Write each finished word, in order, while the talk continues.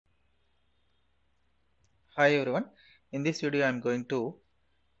Hi everyone, in this video I am going to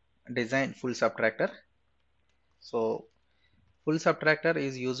design full subtractor. So full subtractor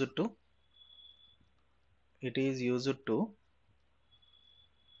is used to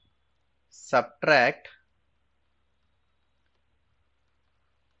subtract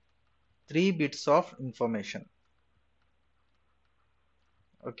 3 bits of information.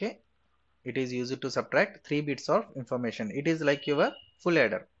 Okay, it is used to subtract 3 bits of information. It is like your full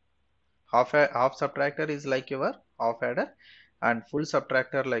adder. Half subtractor is like your half adder, and full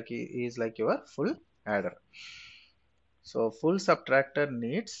subtractor is like your full adder. So full subtractor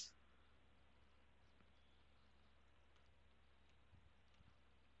needs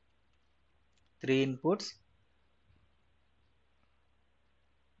 3 inputs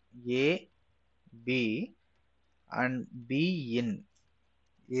A, B and B in.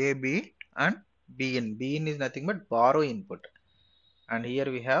 A, B and B in. B in is nothing but borrow input. And here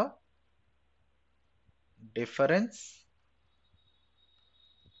we have difference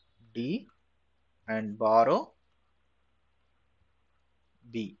D and borrow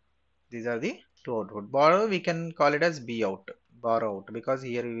B. These are the two output. Borrow we can call it as B out. Borrow out because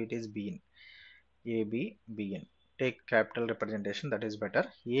here it is B in. A, B, B in. Take capital representation, that is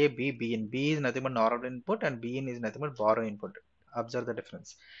better. A, B, B in. B is nothing but normal input and B in is nothing but borrow input. Observe the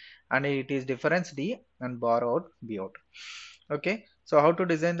difference. And it is difference D and borrow out B out. Okay, so how to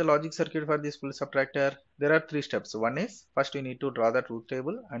design the logic circuit for this full subtractor? There are 3 steps. One is first you need to draw the truth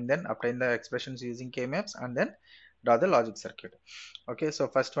table and then obtain the expressions using K-maps and then draw the logic circuit. Okay, so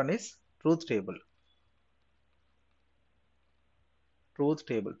first one is truth table. Truth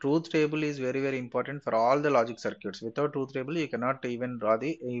table is very important for all the logic circuits. Without truth table you cannot even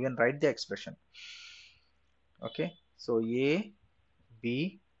write the expression. Okay, so A,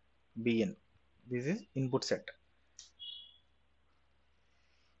 B, B in. This is input set.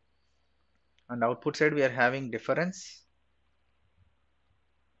 And output side we are having difference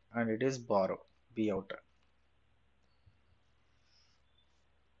and it is borrow, B out.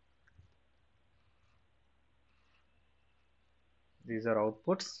 These are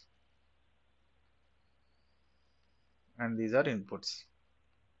outputs and these are inputs.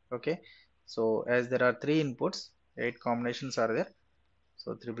 Okay, so as there are 3 inputs, 8 combinations are there.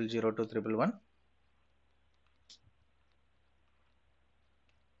 So 000 to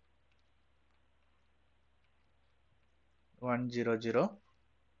 111,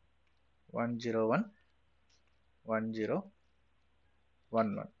 100, 101, 1011.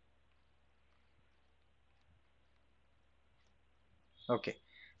 Okay,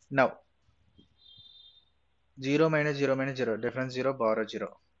 now 0 minus 0 minus 0, difference 0, borrow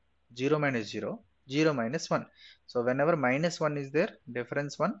 0. 0 minus 0, 0 minus 1. So whenever minus 1 is there,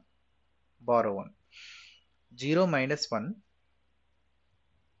 difference 1, borrow 1. 0 minus 1,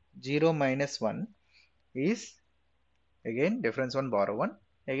 0 minus 1 is again difference 1, borrow 1.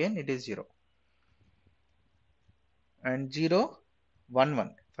 Again it is 0. And 0, 1,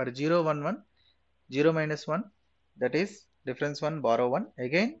 1. For 0, 1, 1, 0 minus 1, that is difference 1, borrow 1.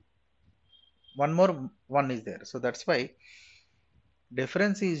 Again one more 1 is there. So that's why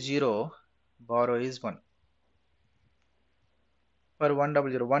difference is 0, borrow is 1. For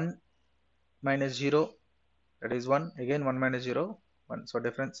 100, 1 minus 0, that is 1. Again 1 minus 0, 1. So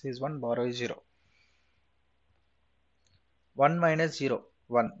difference is 1, borrow is 0. 1 minus 0,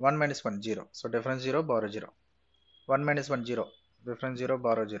 1. 1 minus 1, 0. So difference 0, borrow 0. 1 minus 1, 0. Difference 0,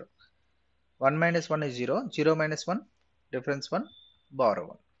 borrow 0. 1 minus 1 is 0. 0 minus 1, difference 1, borrow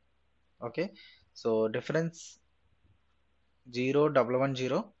 1. Okay, so difference 0,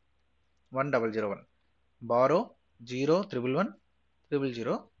 110, 1001. Borrow 0, 111,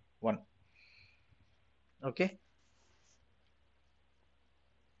 0001. Okay,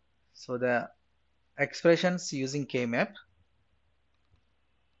 so the expressions using K-map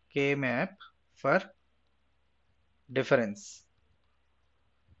for difference.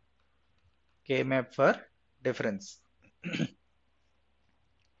 K-map for difference.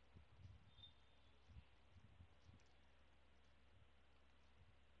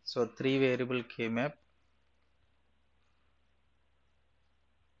 So 3 variable K-map.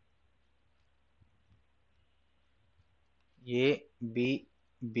 A, B,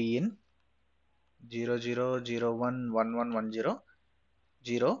 B in 0, 0, 0, 1, 1, 1, 1, 0,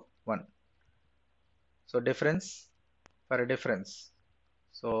 0, 1. So difference for a difference.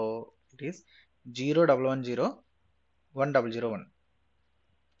 So it is 0, 110, 1001.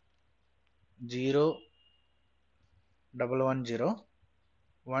 0, 110,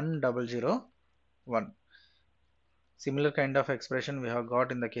 1001. Similar kind of expression we have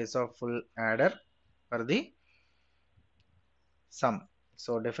got in the case of full adder for the sum.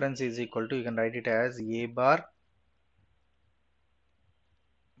 So difference is equal to, you can write it as A bar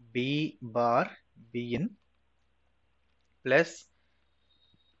B bar B in plus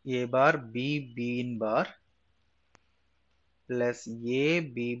A bar B B in bar plus A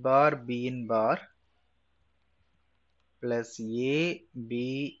B bar B in bar plus A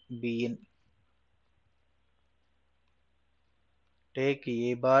B B in. Take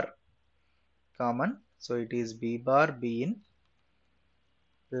A bar common, so it is B bar B in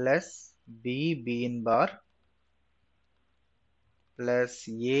plus B B in bar plus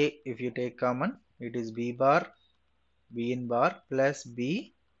A, if you take common, it is B bar B in bar plus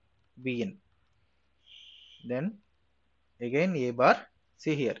B B in. Then again A bar,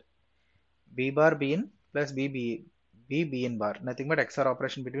 see here, B bar B in plus B in bar, nothing but XOR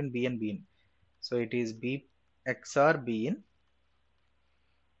operation between B and B in. So it is B XOR B in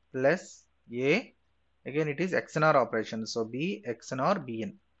plus A, again it is XNOR operation, so B XNOR B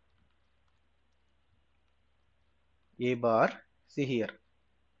in. A bar, see here,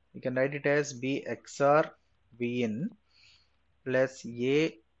 you can write it as B XOR B in plus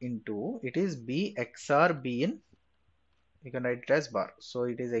A into, it is B XOR B in, you can write it as bar. So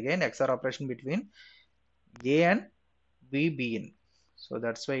it is again XOR operation between A and B in. So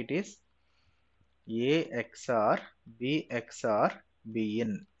that's why it is A XOR B XOR B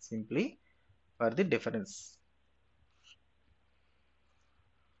in, simply for the difference.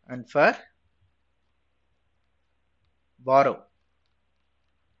 And for borrow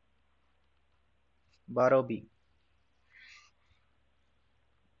B,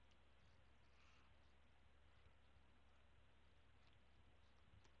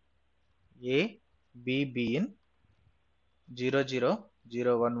 A B B in 0 0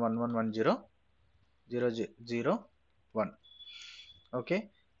 0 1 1 1 1 0 0 0 1. Okay,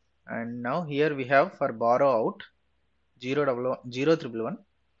 and now here we have for borrow out 0 0 triple 1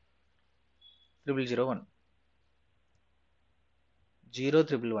 triple 0 1 0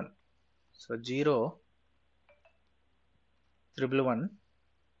 triple 1. So 0 triple 1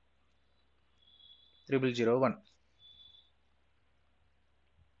 triple 0 1.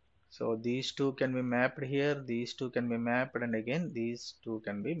 So these two can be mapped here, these two can be mapped, and again these two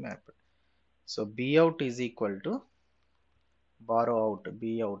can be mapped. So B out is equal to borrow out,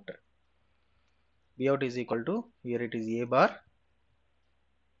 B out. B out is equal to, here it is A bar,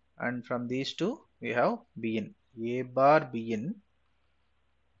 and from these two we have B in. A bar B in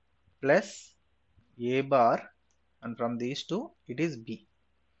plus A bar, and from these two it is B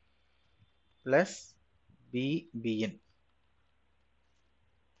plus B B in.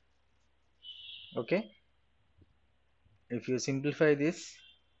 Okay, if you simplify this,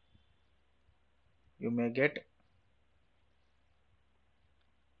 you may get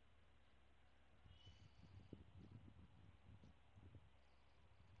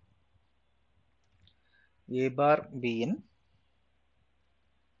A bar B in.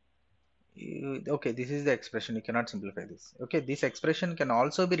 Okay, this is the expression, you cannot simplify this. Okay, this expression can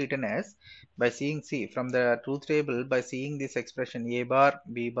also be written as, by seeing, see from the truth table, by seeing this expression A bar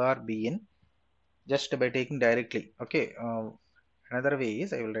B in, just by taking directly. Okay, another way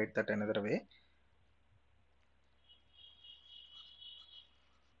is, I will write that another way.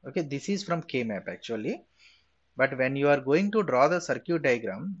 Okay, this is from K map actually, but when you are going to draw the circuit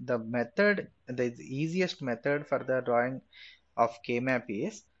diagram, the method, the easiest method for the drawing of K map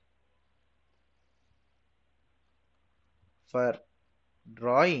is, for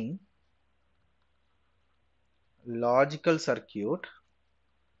drawing logical circuit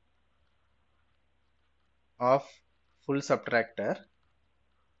of full subtractor.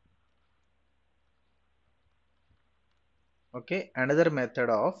 Okay, another method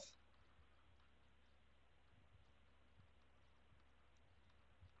of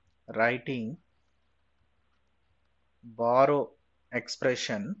writing borrow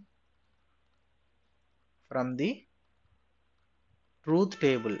expression from the truth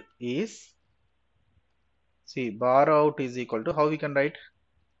table is, see, borrow out is equal to, how we can write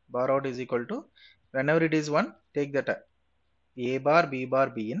borrow out is equal to, whenever it is 1, take that A bar B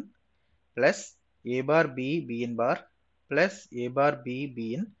in plus A bar B in bar plus A bar B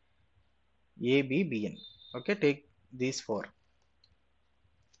in A B in. Okay, take these four.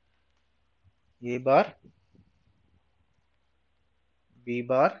 A bar B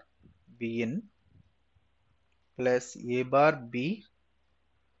in plus A bar B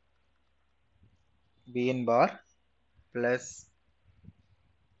in bar plus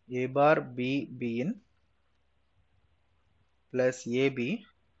A bar B in plus A B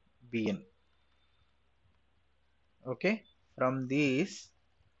in. Okay, from these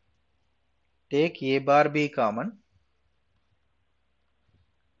take A bar B common,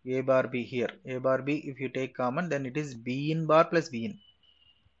 A bar B here. A bar B, if you take common, then it is B in bar plus B in.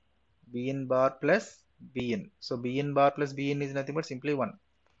 B in bar plus B in. So B in bar plus B in is nothing but simply 1.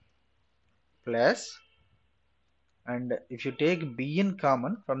 Plus, and if you take B in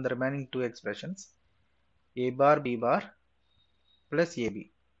common from the remaining two expressions, A bar B bar plus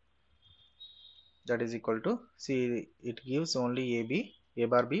AB. That is equal to, see, it gives only AB, A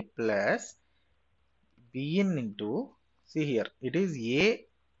bar B plus B in into, see here, it is A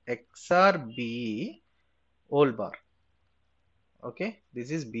XR B whole bar. Okay,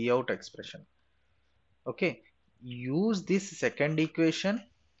 this is B out expression. Okay, use this second equation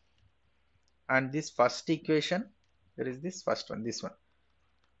and this first equation. There is this first one, this one.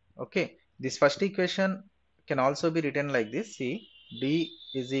 Okay, this first equation can also be written like this. See, D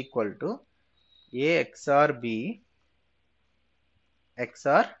is equal to A XR B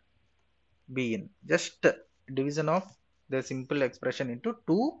XR B in. Just division of the simple expression into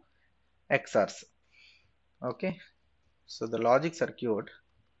two XRs. Okay, so the logic circuit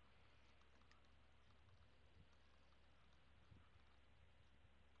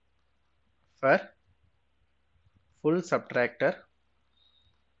for full subtractor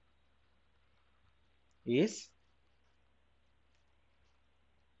is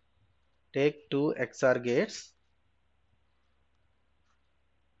take two XR gates,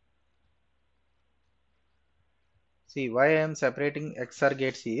 see why I am separating XR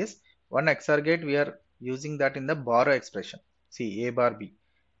gates is one XR gate we are using that in the borrow expression, see A bar B.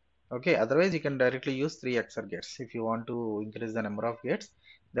 Okay, otherwise you can directly use 3 XR gates if you want to increase the number of gates.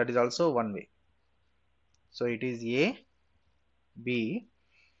 That is also one way. So it is A, B,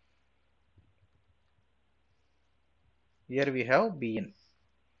 here we have B in.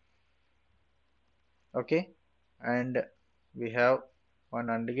 Okay, and we have one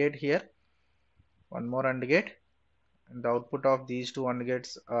AND gate here, one more AND gate, and the output of these two AND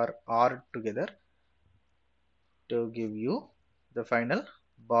gates are OR together to give you the final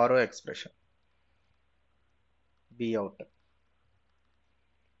borrow expression B out.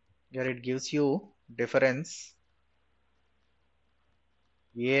 Here it gives you difference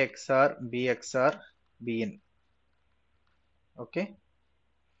A XR B XR B in. Okay,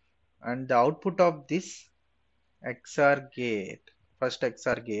 and the output of this XR gate, first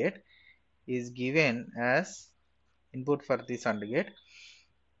XR gate, is given as input for this AND gate,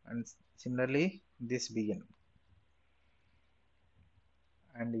 and similarly this BN,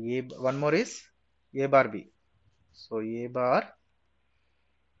 and A, one more is A bar B. So A bar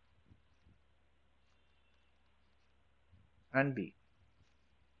and B.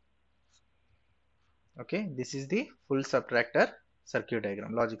 Okay, this is the full subtractor circuit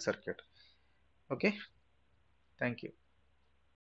diagram, logic circuit. Okay, thank you.